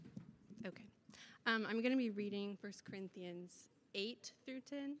I'm going to be reading 1 Corinthians 8 through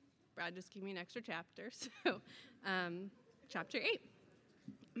 10. Brad just gave me an extra chapter, so chapter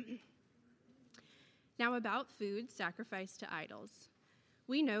 8. Now about food sacrificed to idols.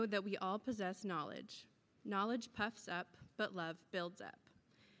 We know that we all possess knowledge. Knowledge puffs up, but love builds up.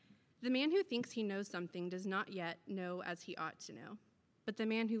 The man who thinks he knows something does not yet know as he ought to know, but the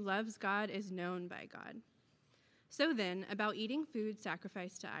man who loves God is known by God. So then, about eating food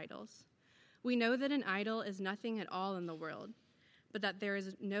sacrificed to idols. We know that an idol is nothing at all in the world, but that there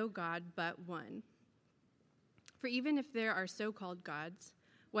is no God but one. For even if there are so-called gods,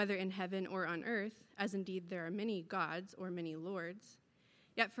 whether in heaven or on earth, as indeed there are many gods or many lords,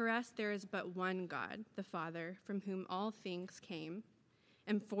 yet for us there is but one God, the Father, from whom all things came,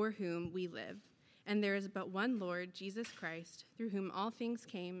 and for whom we live. And there is but one Lord, Jesus Christ, through whom all things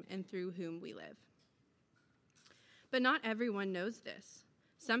came and through whom we live. But not everyone knows this.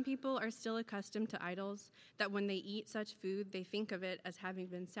 Some people are still accustomed to idols, that when they eat such food, they think of it as having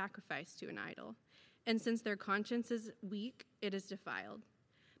been sacrificed to an idol. And since their conscience is weak, it is defiled.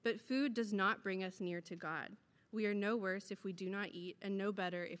 But food does not bring us near to God. We are no worse if we do not eat, and no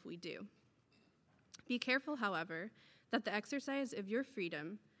better if we do. Be careful, however, that the exercise of your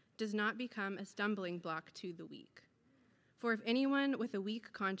freedom does not become a stumbling block to the weak. For if anyone with a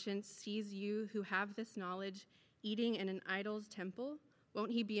weak conscience sees you who have this knowledge eating in an idol's temple,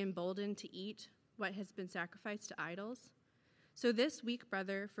 won't he be emboldened to eat what has been sacrificed to idols? So this weak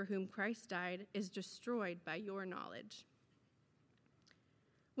brother for whom Christ died is destroyed by your knowledge.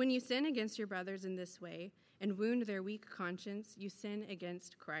 When you sin against your brothers in this way and wound their weak conscience, you sin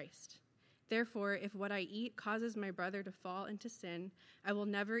against Christ. Therefore, if what I eat causes my brother to fall into sin, I will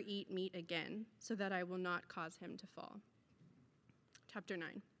never eat meat again, so that I will not cause him to fall. Chapter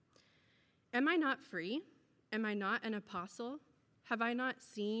 9. Am I not free? Am I not an apostle? Have I not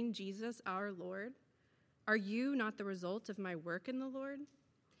seen Jesus our Lord? Are you not the result of my work in the Lord?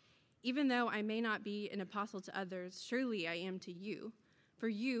 Even though I may not be an apostle to others, surely I am to you, for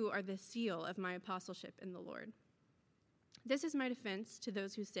you are the seal of my apostleship in the Lord. This is my defense to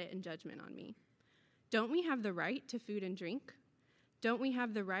those who sit in judgment on me. Don't we have the right to food and drink? Don't we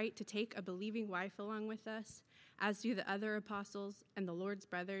have the right to take a believing wife along with us, as do the other apostles and the Lord's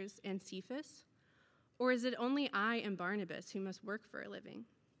brothers and Cephas? Or is it only I and Barnabas who must work for a living?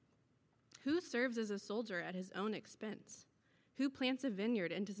 Who serves as a soldier at his own expense? Who plants a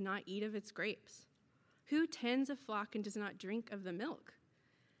vineyard and does not eat of its grapes? Who tends a flock and does not drink of the milk?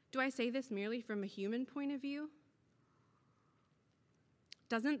 Do I say this merely from a human point of view?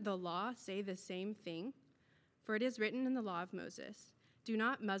 Doesn't the law say the same thing? For it is written in the law of Moses, do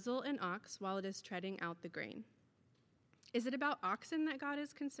not muzzle an ox while it is treading out the grain. Is it about oxen that God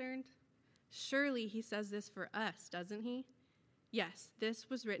is concerned? Surely he says this for us, doesn't he? Yes, this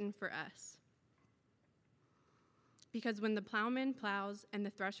was written for us. Because when the plowman plows and the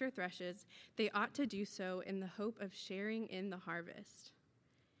thresher threshes, they ought to do so in the hope of sharing in the harvest.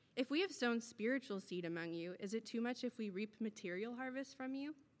 If we have sown spiritual seed among you, is it too much if we reap material harvest from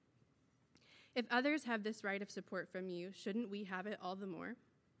you? If others have this right of support from you, shouldn't we have it all the more?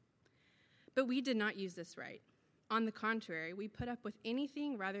 But we did not use this right. On the contrary, we put up with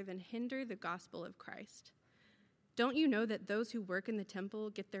anything rather than hinder the gospel of Christ. Don't you know that those who work in the temple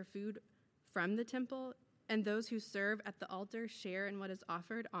get their food from the temple, and those who serve at the altar share in what is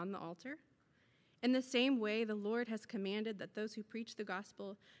offered on the altar? In the same way, the Lord has commanded that those who preach the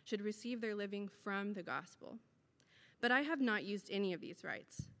gospel should receive their living from the gospel. But I have not used any of these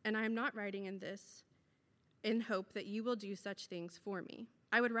rights, and I am not writing in this in hope that you will do such things for me.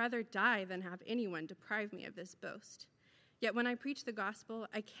 I would rather die than have anyone deprive me of this boast. Yet when I preach the gospel,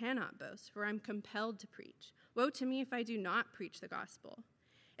 I cannot boast, for I'm compelled to preach. Woe to me if I do not preach the gospel.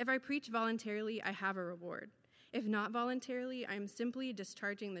 If I preach voluntarily, I have a reward. If not voluntarily, I am simply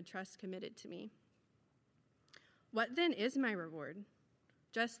discharging the trust committed to me. What then is my reward?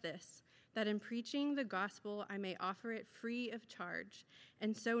 Just this, that in preaching the gospel I may offer it free of charge,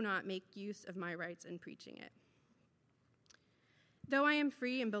 and so not make use of my rights in preaching it. Though I am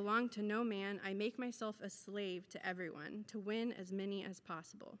free and belong to no man, I make myself a slave to everyone to win as many as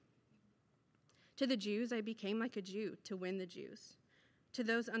possible. To the Jews I became like a Jew to win the Jews. To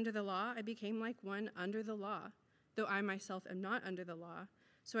those under the law I became like one under the law, though I myself am not under the law,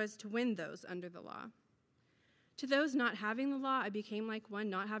 so as to win those under the law. To those not having the law I became like one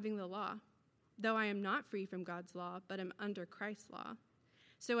not having the law, though I am not free from God's law, but am under Christ's law,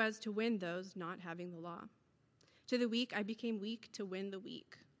 so as to win those not having the law. To the weak I became weak to win the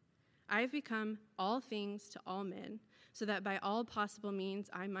weak. I have become all things to all men, so that by all possible means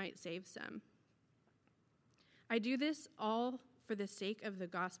I might save some. I do this all for the sake of the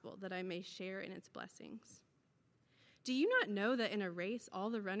gospel, that I may share in its blessings. Do you not know that in a race all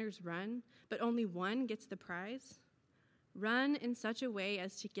the runners run, but only one gets the prize? Run in such a way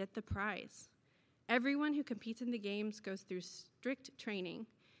as to get the prize. Everyone who competes in the games goes through strict training.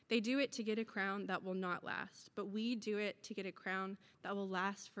 They do it to get a crown that will not last, but we do it to get a crown that will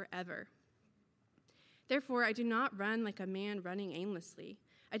last forever. Therefore, I do not run like a man running aimlessly.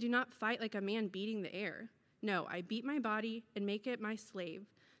 I do not fight like a man beating the air. No, I beat my body and make it my slave,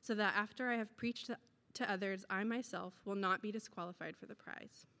 so that after I have preached to others, I myself will not be disqualified for the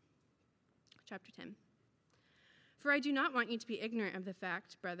prize. Chapter 10. For I do not want you to be ignorant of the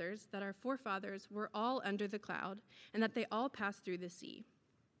fact, brothers, that our forefathers were all under the cloud, and that they all passed through the sea.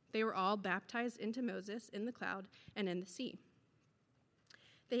 They were all baptized into Moses in the cloud and in the sea.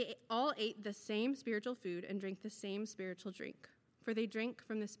 They all ate the same spiritual food and drank the same spiritual drink, for they drank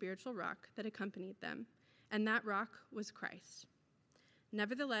from the spiritual rock that accompanied them, and that rock was Christ.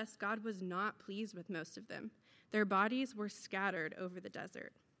 Nevertheless, God was not pleased with most of them. Their bodies were scattered over the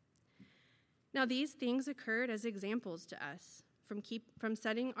desert. Now these things occurred as examples to us from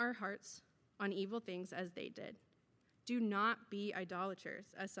setting our hearts on evil things as they did. Do not be idolaters,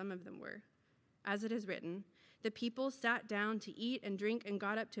 as some of them were. As it is written, the people sat down to eat and drink and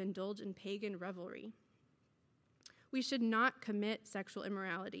got up to indulge in pagan revelry. We should not commit sexual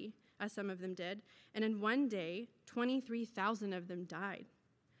immorality, as some of them did, and in one day 23,000 of them died.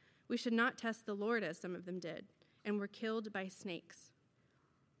 We should not test the Lord, as some of them did, and were killed by snakes.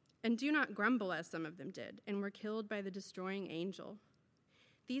 And do not grumble, as some of them did, and were killed by the destroying angel.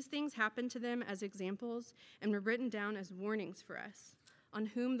 These things happened to them as examples and were written down as warnings for us, on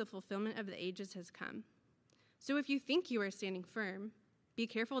whom the fulfillment of the ages has come. So if you think you are standing firm, be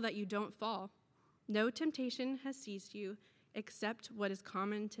careful that you don't fall. No temptation has seized you except what is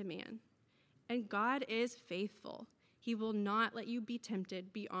common to man. And God is faithful. He will not let you be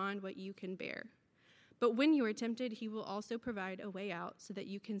tempted beyond what you can bear. But when you are tempted, he will also provide a way out so that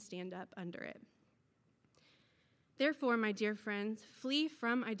you can stand up under it. Therefore, my dear friends, flee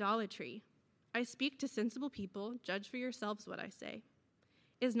from idolatry. I speak to sensible people. Judge for yourselves what I say.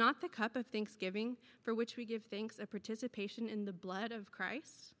 Is not the cup of thanksgiving for which we give thanks a participation in the blood of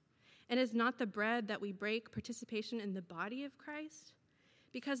Christ? And is not the bread that we break participation in the body of Christ?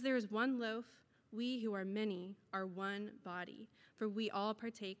 Because there is one loaf, we who are many are one body, for we all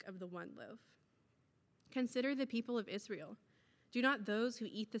partake of the one loaf. Consider the people of Israel. Do not those who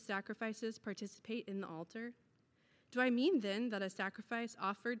eat the sacrifices participate in the altar? Do I mean then that a sacrifice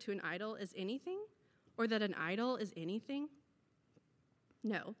offered to an idol is anything, or that an idol is anything?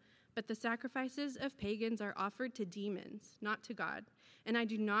 No, but the sacrifices of pagans are offered to demons, not to God, and I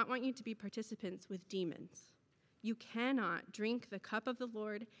do not want you to be participants with demons. You cannot drink the cup of the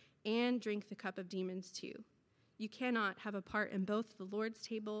Lord and drink the cup of demons too. You cannot have a part in both the Lord's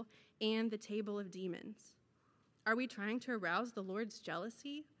table and the table of demons. Are we trying to arouse the Lord's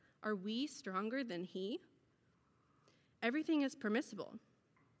jealousy? Are we stronger than he? Everything is permissible,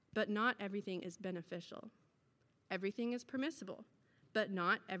 but not everything is beneficial. Everything is permissible, but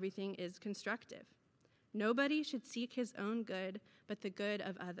not everything is constructive. Nobody should seek his own good, but the good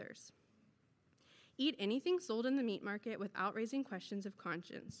of others. Eat anything sold in the meat market without raising questions of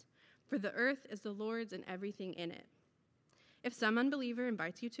conscience, for the earth is the Lord's and everything in it. If some unbeliever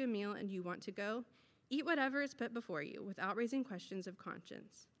invites you to a meal and you want to go, eat whatever is put before you without raising questions of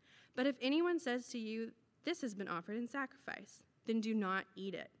conscience. But if anyone says to you, "This has been offered in sacrifice," then do not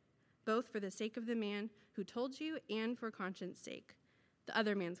eat it, both for the sake of the man who told you and for conscience sake. The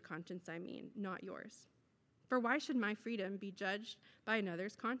other man's conscience, I mean, not yours. For why should my freedom be judged by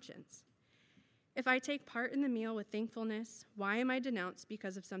another's conscience? If I take part in the meal with thankfulness, why am I denounced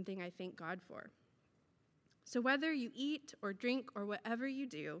because of something I thank God for? So whether you eat or drink or whatever you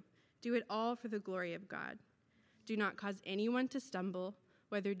do it all for the glory of God. Do not cause anyone to stumble,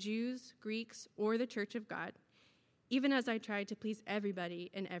 whether Jews, Greeks, or the church of God, even as I try to please everybody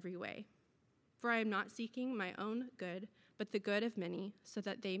in every way. For I am not seeking my own good, but the good of many, so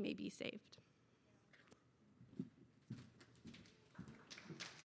that they may be saved.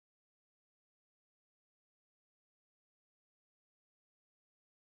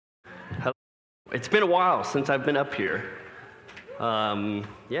 Hello. It's been a while since I've been up here.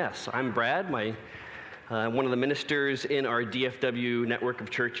 Yes, I'm Brad, one of the ministers in our DFW network of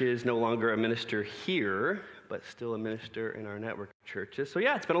churches, no longer a minister here, but still a minister in our network of churches. So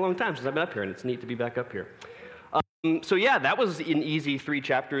yeah, it's been a long time since I've been up here, and it's neat to be back up here. That was an easy 3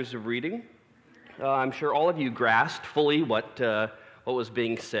 chapters of reading. I'm sure all of you grasped fully what was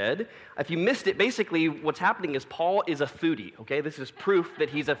being said. If you missed it, basically what's happening is Paul is a foodie, okay? This is proof that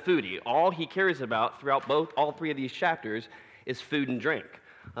he's a foodie. All he cares about throughout all 3 of these chapters is food and drink.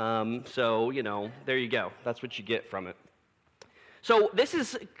 So, there you go. That's what you get from it. So this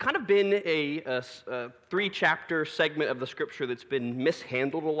has kind of been a 3-chapter segment of the scripture that's been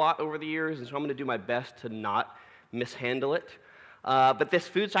mishandled a lot over the years, and so I'm going to do my best to not mishandle it. But this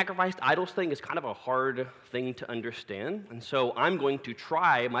food sacrificed idols thing is kind of a hard thing to understand, and so I'm going to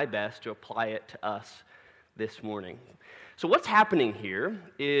try my best to apply it to us this morning. So what's happening here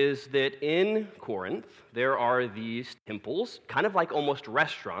is that in Corinth, there are these temples, kind of like almost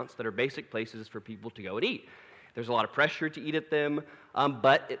restaurants, that are basic places for people to go and eat. There's a lot of pressure to eat at them,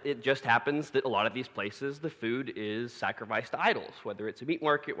 but it just happens that a lot of these places, the food is sacrificed to idols, whether it's a meat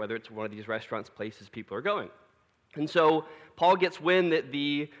market, whether it's one of these restaurants, places people are going. And so Paul gets wind that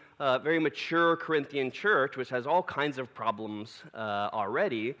the very mature Corinthian church, which has all kinds of problems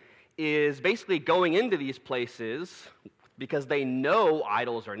already, is basically going into these places because they know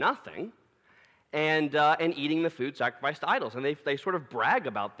idols are nothing, and eating the food sacrificed to idols. And they sort of brag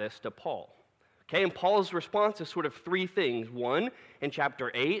about this to Paul. Okay, and Paul's response is sort of 3 things. 1, in chapter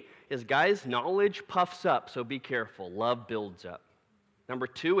 8, is, guys, knowledge puffs up, so be careful. Love builds up. Number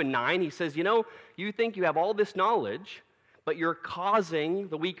 2, in 9, he says, you think you have all this knowledge, but you're causing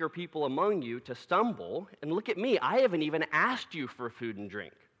the weaker people among you to stumble. And look at me, I haven't even asked you for food and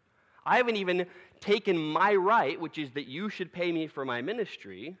drink. I haven't even taken my right, which is that you should pay me for my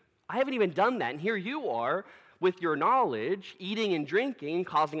ministry. I haven't even done that, and here you are, with your knowledge, eating and drinking,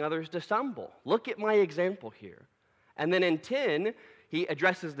 causing others to stumble. Look at my example here. And then in 10, he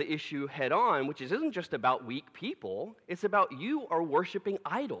addresses the issue head on, which isn't just about weak people. It's about you are worshiping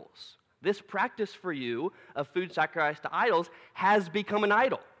idols. This practice for you of food sacrificed to idols has become an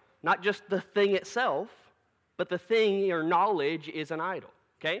idol. Not just the thing itself, but the thing, your knowledge, is an idol.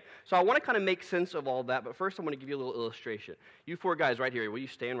 Okay? So I want to kind of make sense of all that, but first I want to give you a little illustration. You 4 guys right here, will you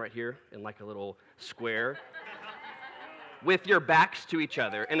stand right here in like a little square? With your backs to each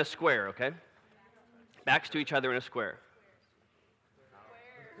other in a square, okay? Backs to each other in a square.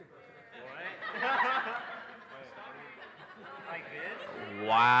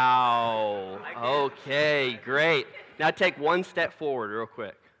 Wow. Okay, great. Now take 1 step forward real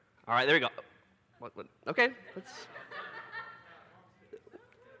quick. All right, there we go. Okay,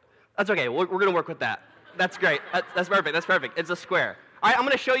 that's okay. We're going to work with that. That's great. That's perfect. That's perfect. It's a square. All right, I'm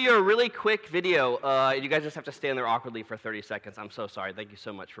going to show you a really quick video. You guys just have to stand there awkwardly for 30 seconds. I'm so sorry. Thank you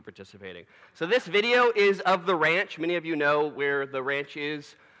so much for participating. So this video is of the ranch. Many of you know where the ranch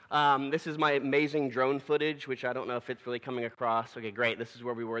is. This is my amazing drone footage, which I don't know if it's really coming across. Okay, great. This is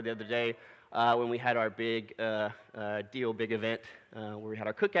where we were the other day when we had our big big event where we had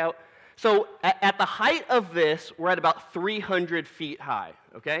our cookout. So at the height of this, we're at about 300 feet high,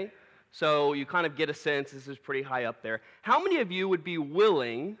 okay? So you kind of get a sense this is pretty high up there. How many of you would be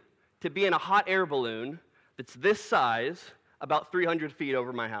willing to be in a hot air balloon that's this size, about 300 feet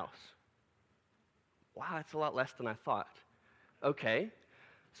over my house? Wow, that's a lot less than I thought. Okay.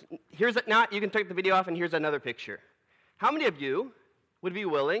 So now you can take the video off, and here's another picture. How many of you would be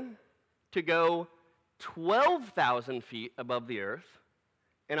willing to go 12,000 feet above the earth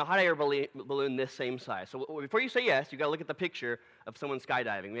in a hot air balloon this same size? So before you say yes, you've got to look at the picture of someone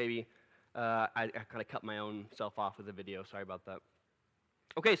skydiving. Maybe I kind of cut my own self off with the video. Sorry about that.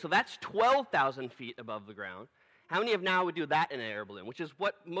 Okay, so that's 12,000 feet above the ground. How many of now would do that in an air balloon, which is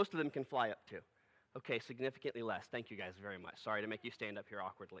what most of them can fly up to? Okay, significantly less. Thank you guys very much. Sorry to make you stand up here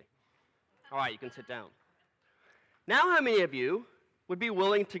awkwardly. All right, you can sit down. Now how many of you would be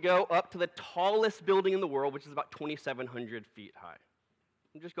willing to go up to the tallest building in the world, which is about 2,700 feet high?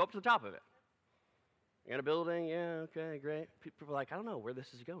 And just go up to the top of it. You got a building? Yeah, okay, great. People are like, I don't know where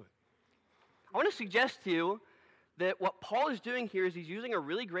this is going. I want to suggest to you that what Paul is doing here is he's using a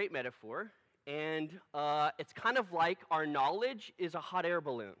really great metaphor, and it's kind of like our knowledge is a hot air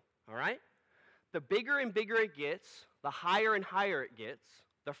balloon, all right? The bigger and bigger it gets, the higher and higher it gets,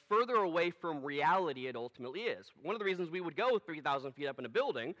 the further away from reality it ultimately is. One of the reasons we would go 3,000 feet up in a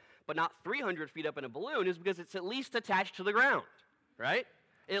building, but not 300 feet up in a balloon, is because it's at least attached to the ground, right?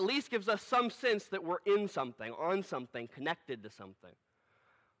 It at least gives us some sense that we're in something, on something, connected to something,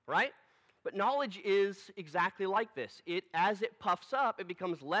 right? But knowledge is exactly like this. As it puffs up, it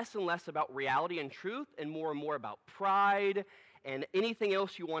becomes less and less about reality and truth and more about pride and anything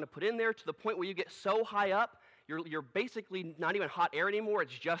else you want to put in there, to the point where you get so high up, you're basically not even hot air anymore.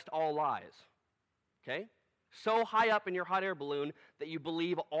 It's just all lies, okay? So high up in your hot air balloon that you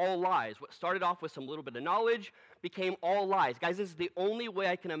believe all lies. What started off with some little bit of knowledge became all lies. Guys, this is the only way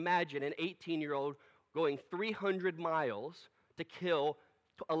I can imagine an 18-year-old going 300 miles to kill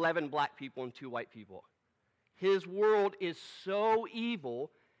 11 black people and 2 white people. His world is so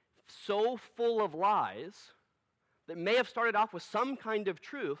evil, so full of lies, that may have started off with some kind of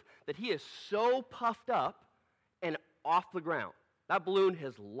truth that he is so puffed up and off the ground. That balloon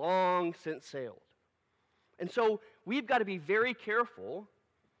has long since sailed. And so we've got to be very careful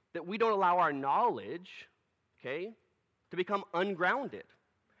that we don't allow our knowledge, okay, to become ungrounded.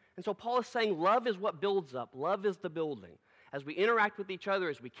 And so Paul is saying love is what builds up. Love is the building. As we interact with each other,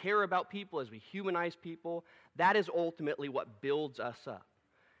 as we care about people, as we humanize people, that is ultimately what builds us up.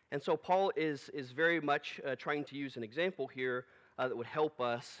 And so Paul is very much trying to use an example here that would help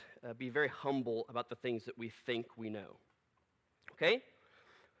us be very humble about the things that we think we know. Okay?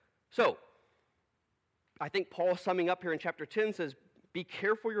 So, I think Paul, summing up here in chapter 10, says, be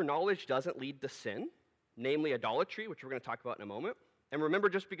careful your knowledge doesn't lead to sin, namely idolatry, which we're going to talk about in a moment. And remember,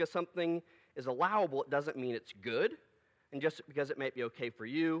 just because something is allowable, it doesn't mean it's good. And just because it might be okay for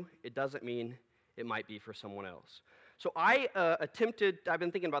you, it doesn't mean it might be for someone else. So I've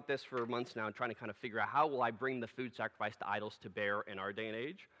been thinking about this for months now, trying to kind of figure out how will I bring the food sacrifice to idols to bear in our day and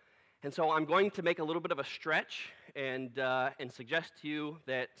age. And so I'm going to make a little bit of a stretch and suggest to you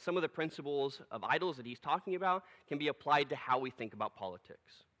that some of the principles of idols that he's talking about can be applied to how we think about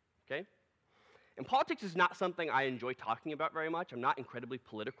politics, okay? And politics is not something I enjoy talking about very much. I'm not incredibly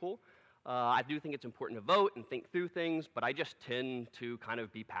political. I do think it's important to vote and think through things, but I just tend to kind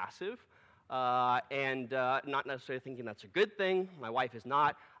of be passive and not necessarily thinking that's a good thing. My wife is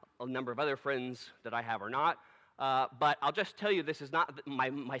not. A number of other friends that I have are not. But I'll just tell you, this is not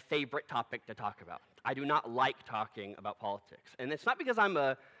my favorite topic to talk about. I do not like talking about politics. And it's not because I'm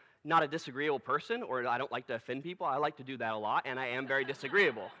not a disagreeable person or I don't like to offend people. I like to do that a lot, and I am very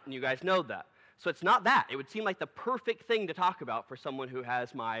disagreeable, and you guys know that. So it's not that. It would seem like the perfect thing to talk about for someone who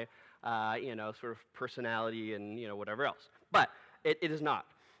has my, sort of personality and, whatever else. But it is not.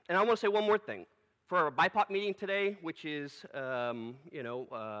 And I want to say one more thing. For our BIPOC meeting today, which is, our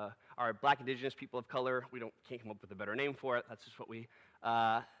Black, Indigenous, people of color, can't come up with a better name for it. That's just what we,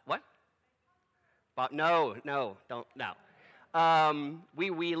 what? No.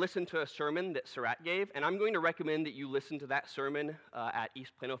 We listened to a sermon that Surratt gave, and I'm going to recommend that you listen to that sermon at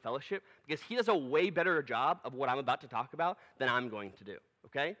East Plano Fellowship, because he does a way better job of what I'm about to talk about than I'm going to do,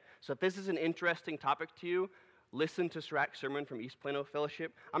 okay? So if this is an interesting topic to you, listen to Surratt's sermon from East Plano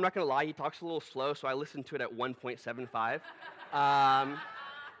Fellowship. I'm not going to lie, he talks a little slow, so I listened to it at 1.75.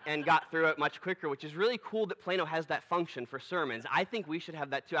 And got through it much quicker, which is really cool that Plano has that function for sermons. I think we should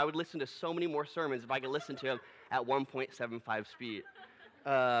have that too. I would listen to so many more sermons if I could listen to them at 1.75 speed.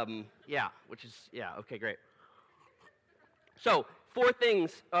 Okay, great. So, 4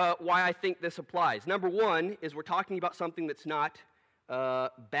 things why I think this applies. Number 1 is we're talking about something that's not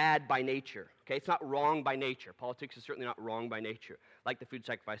bad by nature. Okay, it's not wrong by nature. Politics is certainly not wrong by nature, like the food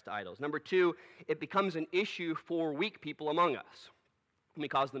sacrifice to idols. Number 2, it becomes an issue for weak people among us. We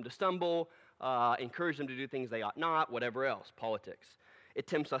cause them to stumble, encourage them to do things they ought not, whatever else, politics. It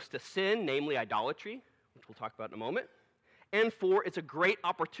tempts us to sin, namely idolatry, which we'll talk about in a moment. And 4, it's a great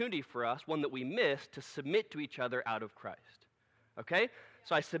opportunity for us, one that we miss, to submit to each other out of Christ. Okay?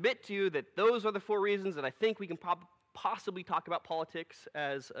 So I submit to you that those are the 4 reasons that I think we can possibly talk about politics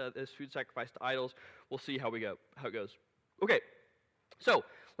as food sacrifice to idols. We'll see how it goes. Okay, so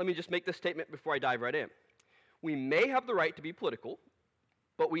let me just make this statement before I dive right in. We may have the right to be political,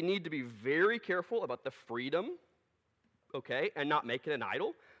 but we need to be very careful about the freedom, okay, and not make it an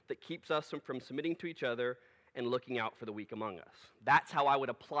idol that keeps us from submitting to each other and looking out for the weak among us. That's how I would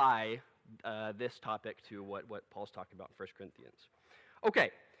apply this topic to what Paul's talking about in 1 Corinthians. Okay,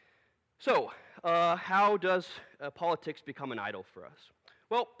 so how does politics become an idol for us?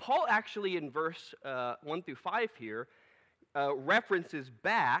 Well, Paul actually in verse 1 through 5 here references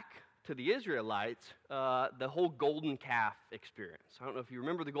back to the Israelites, the whole golden calf experience. I don't know if you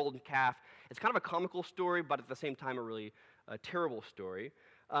remember the golden calf. It's kind of a comical story, but at the same time a really terrible story.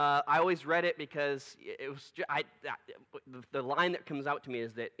 I always read it because it was the line that comes out to me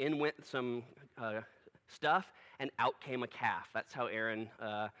is that in went some stuff and out came a calf. That's how Aaron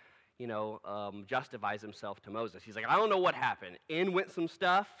justifies himself to Moses. He's like, I don't know what happened. In went some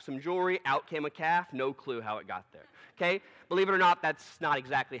stuff, some jewelry, out came a calf, no clue how it got there. Okay? Believe it or not, that's not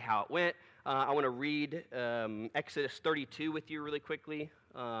exactly how it went. I want to read Exodus 32 with you really quickly,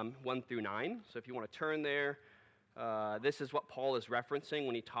 1 through 9. So if you want to turn there, this is what Paul is referencing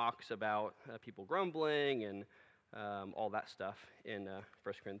when he talks about people grumbling and all that stuff in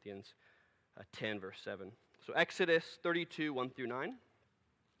 1 Corinthians 10, verse 7. So Exodus 32, 1 through 9.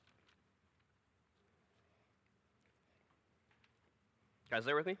 Guys,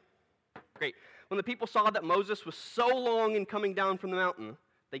 there with me? Great. When the people saw that Moses was so long in coming down from the mountain,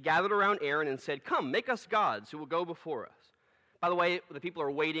 they gathered around Aaron and said, Come, make us gods who will go before us. By the way, the people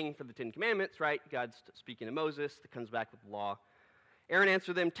are waiting for the Ten Commandments, right? God's speaking to Moses that comes back with the law. Aaron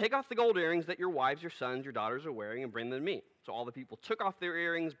answered them, "Take off the gold earrings that your wives, your sons, your daughters are wearing and bring them to me." So all the people took off their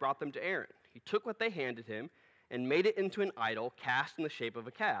earrings, brought them to Aaron. He took what they handed him and made it into an idol cast in the shape of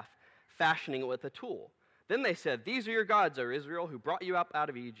a calf, fashioning it with a tool. Then they said, "These are your gods, O Israel, who brought you up out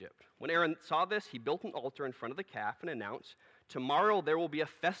of Egypt." When Aaron saw this, he built an altar in front of the calf and announced, "Tomorrow there will be a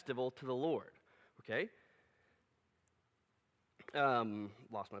festival to the Lord." Okay?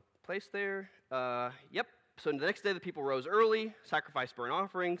 Lost my place there. Yep. So the next day the people rose early, sacrificed burnt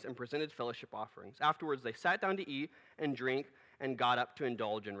offerings, and presented fellowship offerings. Afterwards they sat down to eat and drink and got up to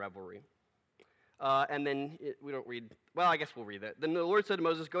indulge in revelry. And then we don't read, well, I guess we'll read that. Then the Lord said to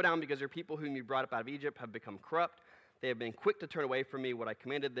Moses, "Go down, because your people whom you brought up out of Egypt have become corrupt. They have been quick to turn away from me what I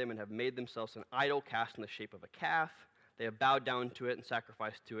commanded them and have made themselves an idol cast in the shape of a calf. They have bowed down to it and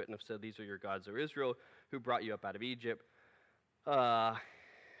sacrificed to it and have said, 'These are your gods, O Israel, who brought you up out of Egypt.'"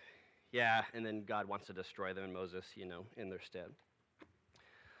 Yeah, and then God wants to destroy them and Moses, in their stead.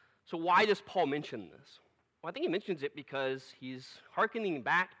 So why does Paul mention this? Well, I think he mentions it because he's hearkening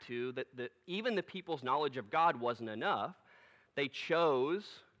back to that even the people's knowledge of God wasn't enough. They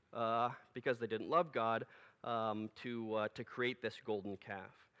chose, because they didn't love God, to create this golden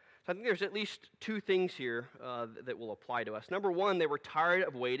calf. So I think there's at least two things here that will apply to us. Number one, they were tired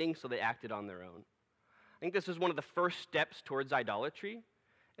of waiting, so they acted on their own. I think this is one of the first steps towards idolatry,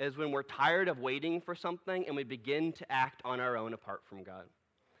 is when we're tired of waiting for something and we begin to act on our own apart from God.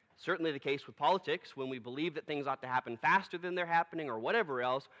 Certainly the case with politics, when we believe that things ought to happen faster than they're happening or whatever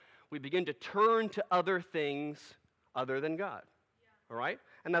else, we begin to turn to other things other than God. All right?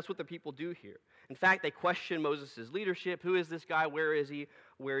 And that's what the people do here. In fact, they question Moses' leadership. Who is this guy? Where is he?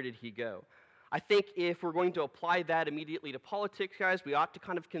 Where did he go? I think if we're going to apply that immediately to politics, guys, we ought to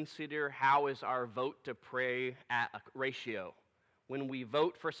kind of consider how is our vote to pray at a ratio. When we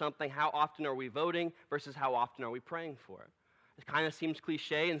vote for something, how often are we voting versus how often are we praying for it? It kind of seems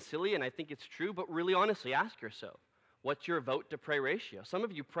cliche and silly, and I think it's true, but really honestly, ask yourself, what's your vote to pray ratio? Some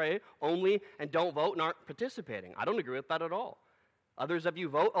of you pray only and don't vote and aren't participating. I don't agree with that at all. Others of you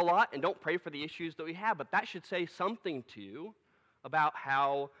vote a lot and don't pray for the issues that we have, but that should say something to you about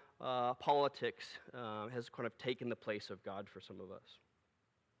how politics has kind of taken the place of God for some of us.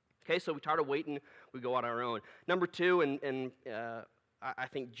 Okay, so we tired of waiting, we go on our own. Number two, and I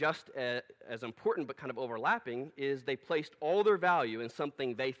think just as important but kind of overlapping, is they placed all their value in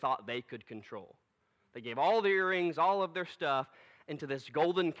something they thought they could control. They gave all their earrings, all of their stuff, into this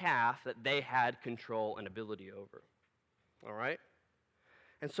golden calf that they had control and ability over. All right?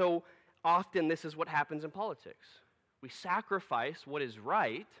 And so often this is what happens in politics. We sacrifice what is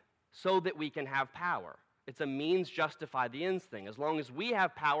right so that we can have power. It's a means justify the ends thing. As long as we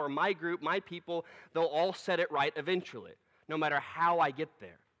have power, my group, my people, they'll all set it right eventually, no matter how I get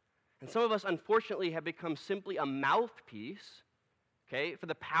there. And some of us, unfortunately, have become simply a mouthpiece, okay, for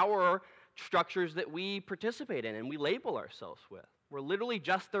the power structures that we participate in and we label ourselves with. We're literally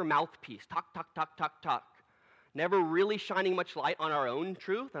just their mouthpiece. Talk, talk, talk, talk, talk. Never really shining much light on our own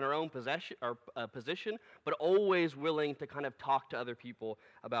truth and our own position, but always willing to kind of talk to other people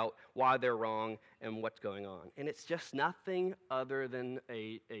about why they're wrong and what's going on. And it's just nothing other than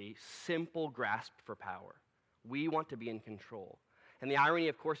a simple grasp for power. We want to be in control. And the irony,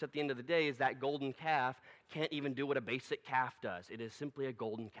 of course, at the end of the day is that golden calf can't even do what a basic calf does. It is simply a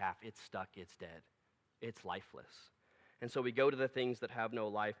golden calf. It's stuck. It's dead. It's lifeless. And so we go to the things that have no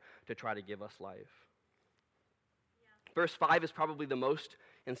life to try to give us life. Verse 5 is probably the most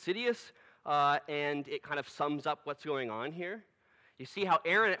insidious, and it kind of sums up what's going on here. You see how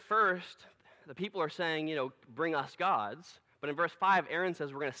Aaron at first, the people are saying, bring us gods. But in verse 5, Aaron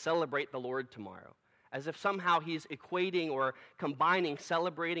says we're going to celebrate the Lord tomorrow. As if somehow he's equating or combining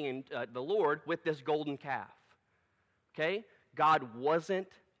celebrating the Lord with this golden calf. Okay? God wasn't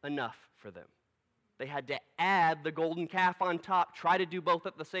enough for them. They had to add the golden calf on top, try to do both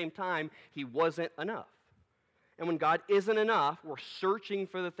at the same time. He wasn't enough. And when God isn't enough, we're searching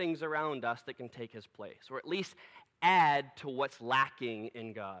for the things around us that can take his place, or at least add to what's lacking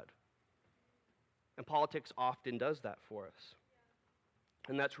in God. And politics often does that for us.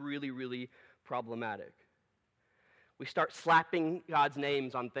 And that's really, really problematic. We start slapping God's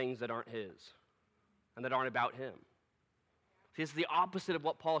names on things that aren't his and that aren't about him. See, it's the opposite of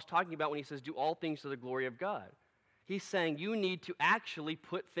what Paul is talking about when he says, do all things to the glory of God. He's saying you need to actually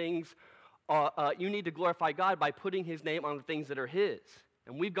put things you need to glorify God by putting his name on the things that are his.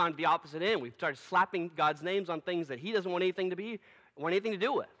 And we've gone to the opposite end. We've started slapping God's names on things that he doesn't want anything to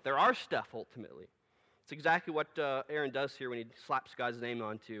do with. They're our stuff, ultimately. It's exactly what Aaron does here when he slaps God's name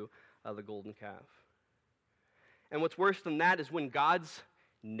onto the golden calf. And what's worse than that is when God's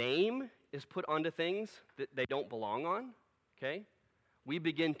name is put onto things that they don't belong on, okay? We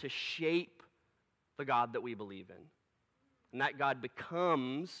begin to shape the God that we believe in. And that God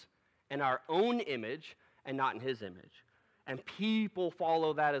becomes in our own image and not in his image. And people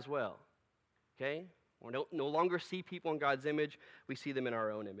follow that as well, okay? We don't no longer see people in God's image. We see them in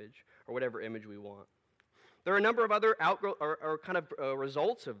our own image or whatever image we want. There are a number of other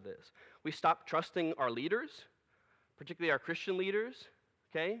results of this. We stop trusting our leaders, particularly our Christian leaders,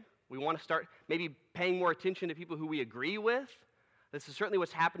 okay? We want to start maybe paying more attention to people who we agree with. This is certainly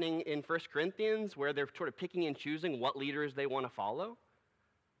what's happening in 1 Corinthians, where they're sort of picking and choosing what leaders they want to follow.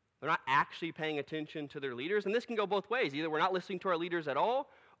 They're not actually paying attention to their leaders, and this can go both ways. Either we're not listening to our leaders at all,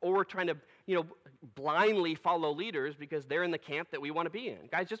 or we're trying to, blindly follow leaders because they're in the camp that we want to be in.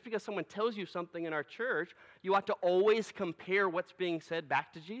 Guys, just because someone tells you something in our church, you ought to always compare what's being said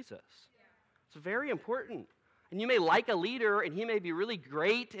back to Jesus. It's very important. And you may like a leader, and he may be really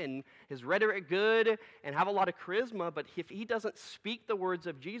great, and his rhetoric good, and have a lot of charisma, but if he doesn't speak the words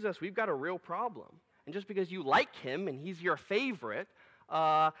of Jesus, we've got a real problem. And just because you like him, and he's your favorite,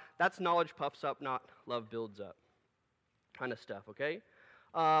 that's knowledge puffs up, not love builds up kind of stuff, okay?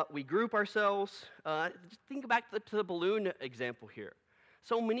 We group ourselves. Just think back to the balloon example here.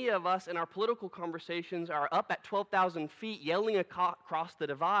 So many of us in our political conversations are up at 12,000 feet yelling across the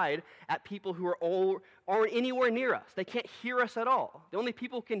divide at people who aren't anywhere near us. They can't hear us at all. The only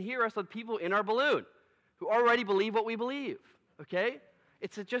people who can hear us are the people in our balloon who already believe what we believe, okay?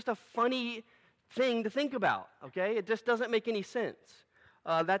 It's just a funny thing to think about, okay? It just doesn't make any sense.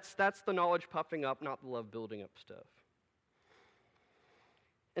 That's the knowledge puffing up, not the love building up stuff.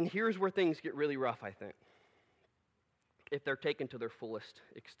 And here's where things get really rough, I think, if they're taken to their fullest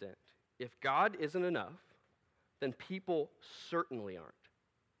extent. If God isn't enough, then people certainly aren't.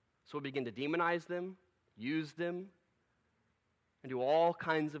 So we begin to demonize them, use them, and do all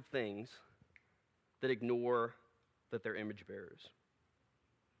kinds of things that ignore that they're image bearers.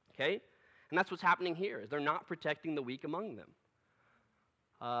 Okay? And that's what's happening here, is they're not protecting the weak among them.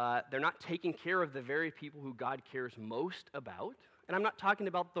 They're not taking care of the very people who God cares most about. And I'm not talking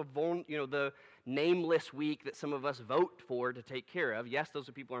about the nameless weak that some of us vote for to take care of. Yes, those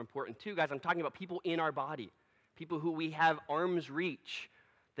people are important too, guys. I'm talking about people in our body, people who we have arm's reach.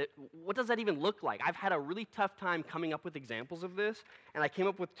 What does that even look like? I've had a really tough time coming up with examples of this, and I came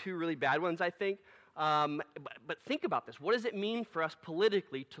up with 2 really bad ones, I think. But think about this. What does it mean for us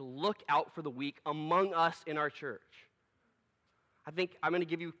politically to look out for the weak among us in our church? I think I'm going to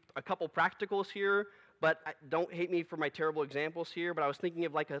give you a couple practicals here, but don't hate me for my terrible examples here, but I was thinking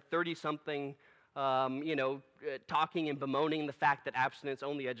of like a 30-something, talking and bemoaning the fact that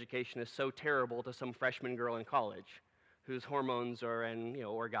abstinence-only education is so terrible to some freshman girl in college whose hormones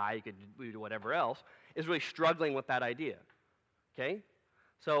or guy, you could do whatever else, is really struggling with that idea, okay?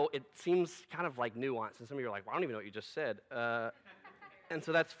 So it seems kind of like nuanced, and some of you are like, well, I don't even know what you just said. And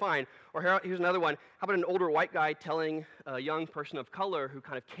so that's fine. Or here's another one. How about an older white guy telling a young person of color who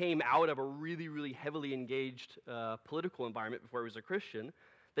kind of came out of a really, really heavily engaged political environment before he was a Christian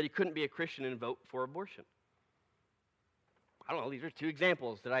that he couldn't be a Christian and vote for abortion? I don't know. These are 2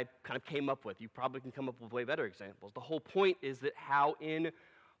 examples that I kind of came up with. You probably can come up with way better examples. The whole point is that how in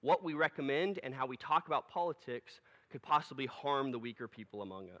what we recommend and how we talk about politics could possibly harm the weaker people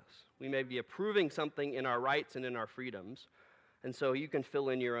among us. We may be approving something in our rights and in our freedoms, and so you can fill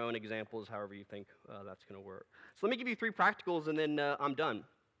in your own examples however you think that's going to work. So let me give you 3 practicals, and then I'm done.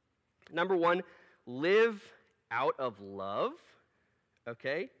 Number 1, live out of love,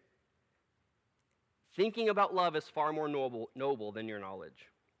 okay? Thinking about love is far more noble than your knowledge,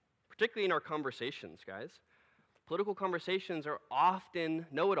 particularly in our conversations, guys. Political conversations are often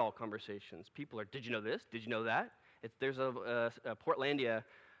know-it-all conversations. People are, did you know this? Did you know that? There's a Portlandia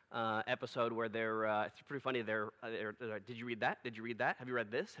episode where it's pretty funny, they're did you read that? Did you read that? Have you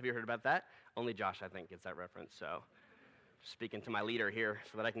read this? Have you heard about that? Only Josh, I think, gets that reference, so speaking to my leader here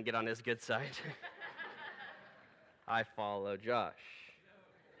so that I can get on his good side. I follow Josh.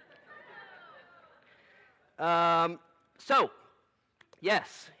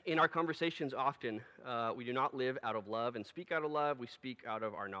 Yes, in our conversations often, we do not live out of love and speak out of love, we speak out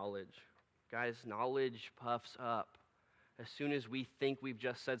of our knowledge. Guys, knowledge puffs up. As soon as we think we've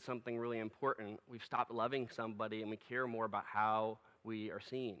just said something really important, we've stopped loving somebody and we care more about how we are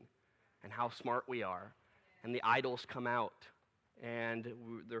seen and how smart we are. And the idols come out and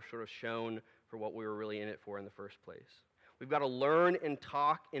they're sort of shown for what we were really in it for in the first place. We've got to learn and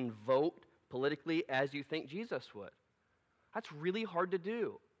talk and vote politically as you think Jesus would. That's really hard to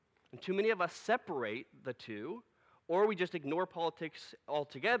do. And too many of us separate the two, or we just ignore politics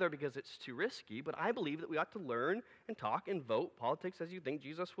altogether because it's too risky. But I believe that we ought to learn and talk and vote politics as you think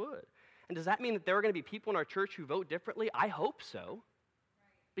Jesus would. And does that mean that there are going to be people in our church who vote differently? I hope so.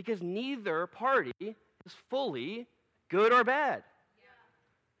 Because neither party is fully good or bad.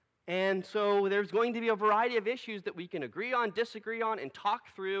 And so there's going to be a variety of issues that we can agree on, disagree on, and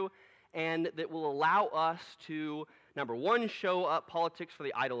talk through, and that will allow us to, number one, show up politics for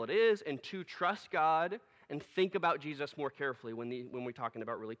the idol it is, and two, trust God and think about Jesus more carefully when we're talking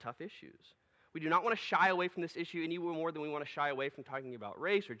about really tough issues. We do not want to shy away from this issue any more than we want to shy away from talking about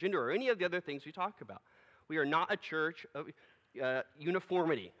race or gender or any of the other things we talk about. We are not a church of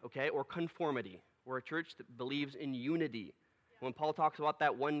uniformity, okay, or conformity. We're a church that believes in unity. When Paul talks about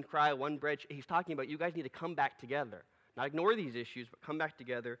that one cry, one bread, he's talking about you guys need to come back together. Not ignore these issues, but come back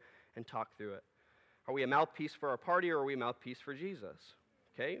together and talk through it. Are we a mouthpiece for our party, or are we a mouthpiece for Jesus?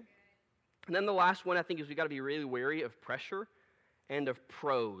 Okay? And then the last one, I think, is we've got to be really wary of pressure and of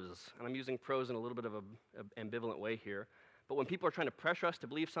prose. And I'm using prose in a little bit of an ambivalent way here. But when people are trying to pressure us to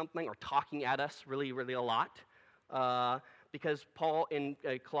believe something or talking at us really, really a lot, because Paul in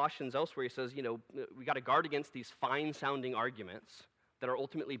Colossians elsewhere, he says, we got to guard against these fine-sounding arguments that are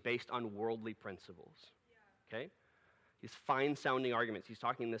ultimately based on worldly principles. Okay? These fine-sounding arguments. He's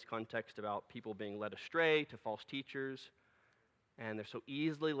talking in this context about people being led astray to false teachers, and they're so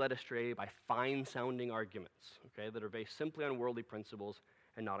easily led astray by fine-sounding arguments, okay, that are based simply on worldly principles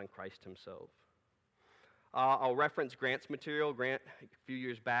and not on Christ himself. I'll reference Grant's material. Grant, a few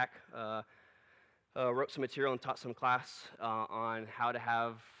years back, wrote some material and taught some class on how to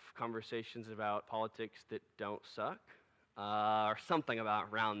have conversations about politics that don't suck, or something about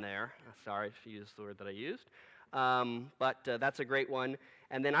around there. Sorry if you used the word that I used. But that's a great one.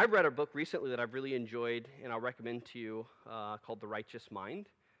 And then I read a book recently that I've really enjoyed, and I'll recommend to you, called The Righteous Mind,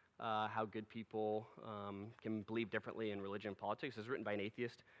 How Good People Can Believe Differently in Religion and Politics. It's written by an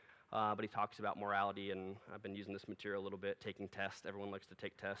atheist, but he talks about morality, and I've been using this material a little bit, taking tests. Everyone likes to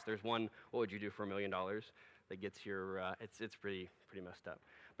take tests. There's one, what would you do for $1 million, that gets your, it's pretty messed up.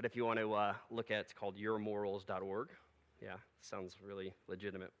 But if you want to look at it, it's called yourmorals.org. Yeah, sounds really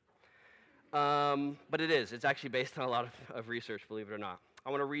legitimate. But it is. It's actually based on a lot of research, believe it or not. I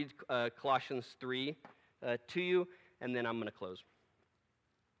want to read Colossians 3 to you, and then I'm going to close.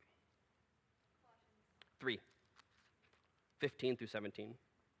 3, 15 through 17.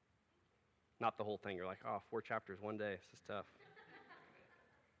 Not the whole thing. You're like, 4 chapters one day. This is tough.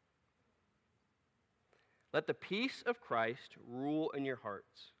 Let the peace of Christ rule in your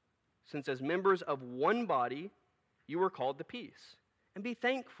hearts, since as members of one body you were called to peace, and be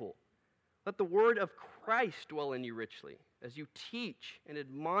thankful. Let the word of Christ dwell in you richly, as you teach and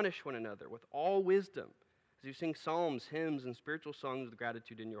admonish one another with all wisdom, as you sing psalms, hymns, and spiritual songs with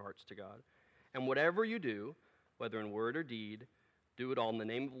gratitude in your hearts to God. And whatever you do, whether in word or deed, do it all in the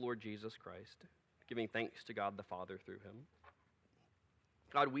name of the Lord Jesus Christ, giving thanks to God the Father through him.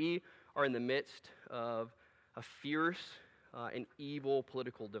 God, we are in the midst of a fierce and evil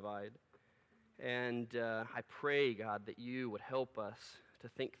political divide. And I pray, God, that you would help us to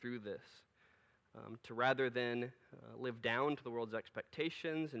think through this. To rather than live down to the world's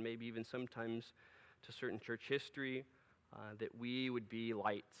expectations and maybe even sometimes to certain church history, that we would be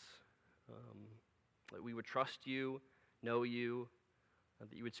lights, that we would trust you, know you,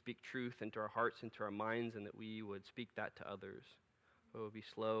 that you would speak truth into our hearts, into our minds, and that we would speak that to others. We would be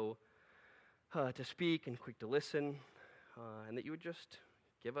slow to speak and quick to listen, and that you would just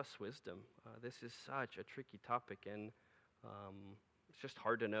give us wisdom. This is such a tricky topic, and it's just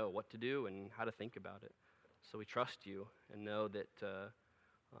hard to know what to do and how to think about it. So we trust you and know that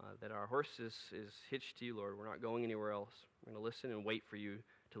that our horse is hitched to you, Lord. We're not going anywhere else. We're going to listen and wait for you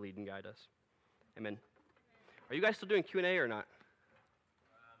to lead and guide us. Amen. Are you guys still doing Q&A or not?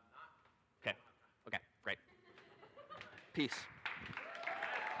 Okay. Okay, great. Peace.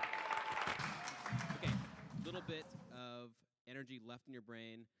 Okay, a little bit of energy left in your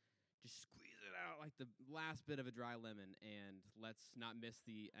brain. Just squeeze it out like the last bit of a dry lemon, and let's not miss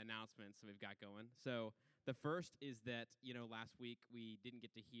the announcements that we've got going. So the first is that, last week we didn't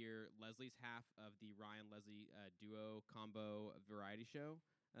get to hear Leslie's half of the Ryan-Leslie duo combo variety show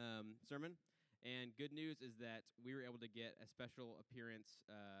sermon. And good news is that we were able to get a special appearance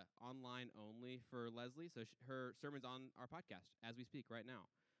online only for Leslie. So her sermon's on our podcast as we speak right now.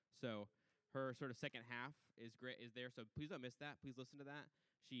 So her sort of second half is there. So please don't miss that. Please listen to that.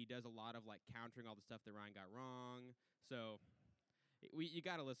 She does a lot of countering all the stuff that Ryan got wrong. So You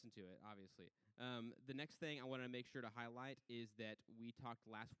got to listen to it, obviously. The next thing I want to make sure to highlight is that we talked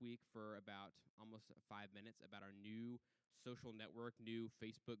last week for about almost 5 minutes about our new social network, new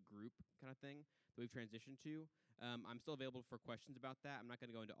Facebook group kind of thing that we've transitioned to. I'm still available for questions about that. I'm not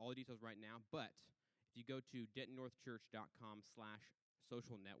going to go into all the details right now, but if you go to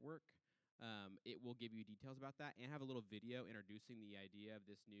dentonnorthchurch.com/social network, it will give you details about that and have a little video introducing the idea of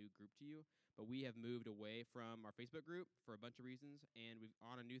this new group to you. But we have moved away from our Facebook group for a bunch of reasons, and we've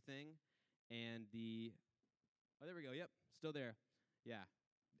on a new thing. And there we go. Yep, still there. Yeah,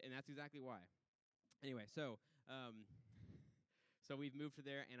 and that's exactly why. Anyway, so we've moved to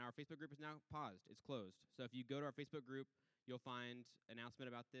there, and our Facebook group is now paused. It's closed. So if you go to our Facebook group, you'll find an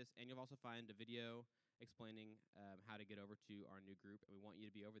announcement about this, and you'll also find a video explaining how to get over to our new group, and we want you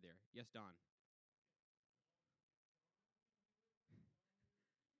to be over there. Yes, Don?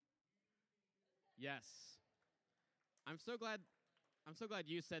 Yes. I'm so glad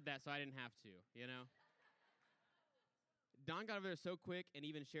you said that so I didn't have to, you know? Don got over there so quick and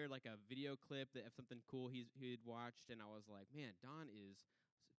even shared like a video clip of something cool he'd watched, and I was like, man, Don is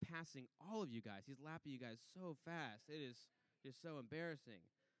passing all of you guys. He's lapping you guys so fast. It is just so embarrassing.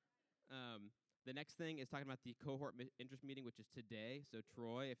 The next thing is talking about the cohort interest meeting, which is today. So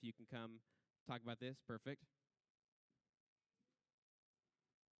Troy, if you can come talk about this, perfect.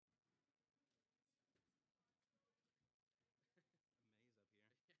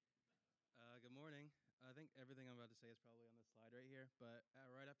 Good morning. I think everything I'm about to say is probably on this slide right here, but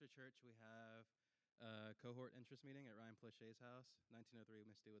right after church, we have a cohort interest meeting at Ryan Plashay's house, 1903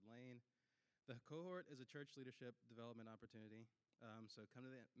 Mistywood Lane. The cohort is a church leadership development opportunity, so come to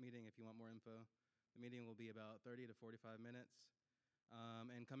the meeting if you want more info. The meeting will be about 30 to 45 minutes,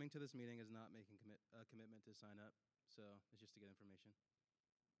 and coming to this meeting is not making a commitment to sign up, so it's just to get information.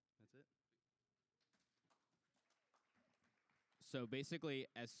 That's it. So basically,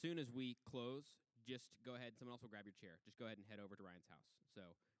 as soon as we close, just go ahead. Someone else will grab your chair. Just go ahead and head over to Ryan's house. So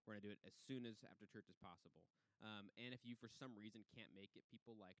we're going to do it as soon as after church as possible. And if you, for some reason, can't make it,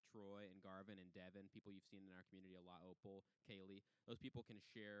 people like Troy and Garvin and Devin, people you've seen in our community a lot, Opal, Kaylee, those people can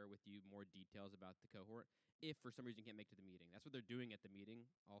share with you more details about the cohort if, for some reason, you can't make it to the meeting. That's what they're doing at the meeting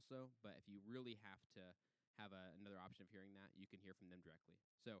also. But if you really have to have another option of hearing that, you can hear from them directly.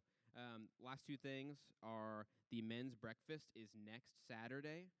 So last two things are the men's breakfast is next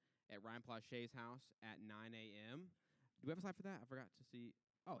Saturday at Ryan Plashay's house at 9 a.m. Do we have a slide for that? I forgot to see.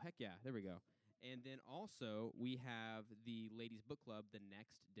 Oh, heck yeah. There we go. And then also we have the ladies' book club the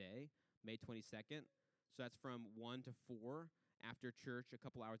next day, May 22nd. So that's from 1 to 4 after church, a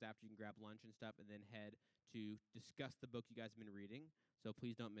couple hours after. You can grab lunch and stuff and then head to discuss the book you guys have been reading. So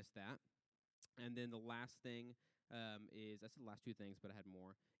please don't miss that. And then the last thing is, I said the last two things, but I had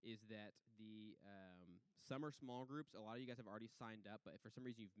more, is that the summer small groups, a lot of you guys have already signed up, but if for some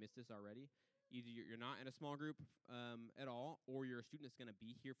reason you've missed this already, either you're not in a small group at all, or you're a student that's going to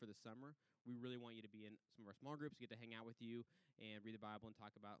be here for the summer, we really want you to be in some of our small groups, get to hang out with you and read the Bible and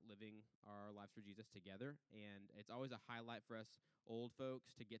talk about living our lives for Jesus together. And it's always a highlight for us old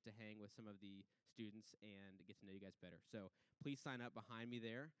folks to get to hang with some of the students and get to know you guys better. So please sign up behind me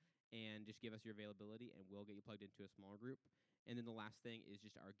there and just give us your availability, and we'll get you plugged into a small group. And then the last thing is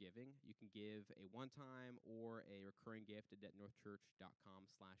just our giving. You can give a one-time or a recurring gift at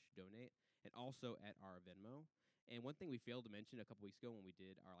dentonnorthchurch.com/donate, and also at our Venmo. And one thing we failed to mention a couple weeks ago when we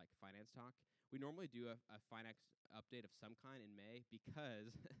did our finance talk, we normally do a finance update of some kind in May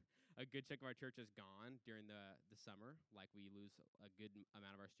because a good chunk of our church is gone during the summer. Like, we lose a good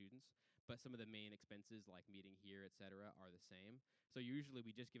amount of our students, but some of the main expenses like meeting here, et cetera, are the same. So usually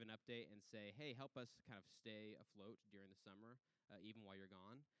we just give an update and say, hey, help us kind of stay afloat during the summer, even while you're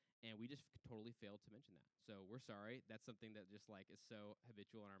gone. And we just totally failed to mention that. So we're sorry. That's something that just is so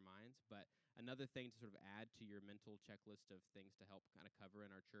habitual in our minds. But another thing to sort of add to your mental checklist of things to help kind of cover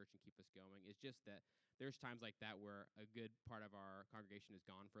in our church and keep us going is just that there's times like that where a good part of our congregation is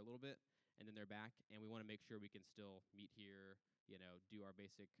gone for a little bit, and then they're back, and we want to make sure we can still meet here, do our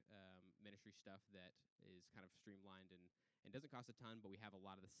basic ministry stuff that is kind of streamlined and doesn't cost a ton, but we have a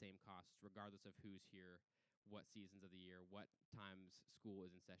lot of the same costs regardless of who's here, what seasons of the year, what times school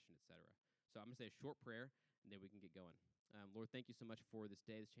is in session, etc. So I'm going to say a short prayer, and then we can get going. Lord, thank you so much for this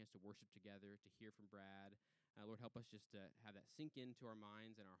day, this chance to worship together, to hear from Brad. Lord, help us just to have that sink into our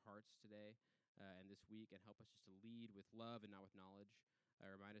minds and our hearts today and this week, and help us just to lead with love and not with knowledge.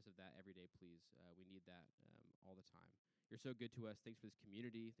 Remind us of that every day, please. We need that all the time. You're so good to us. Thanks for this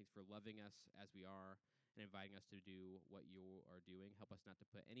community. Thanks for loving us as we are and inviting us to do what you are doing. Help us not to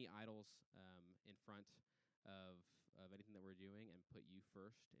put any idols in front of anything that we're doing, and put you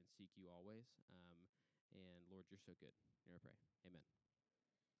first and seek you always. And Lord, you're so good. Hear I pray. Amen.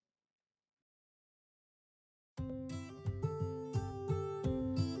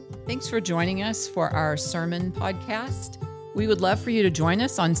 Thanks for joining us for our sermon podcast. We would love for you to join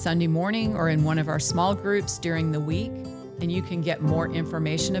us on Sunday morning or in one of our small groups during the week. And you can get more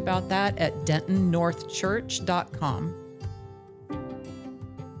information about that at dentonnorthchurch.com.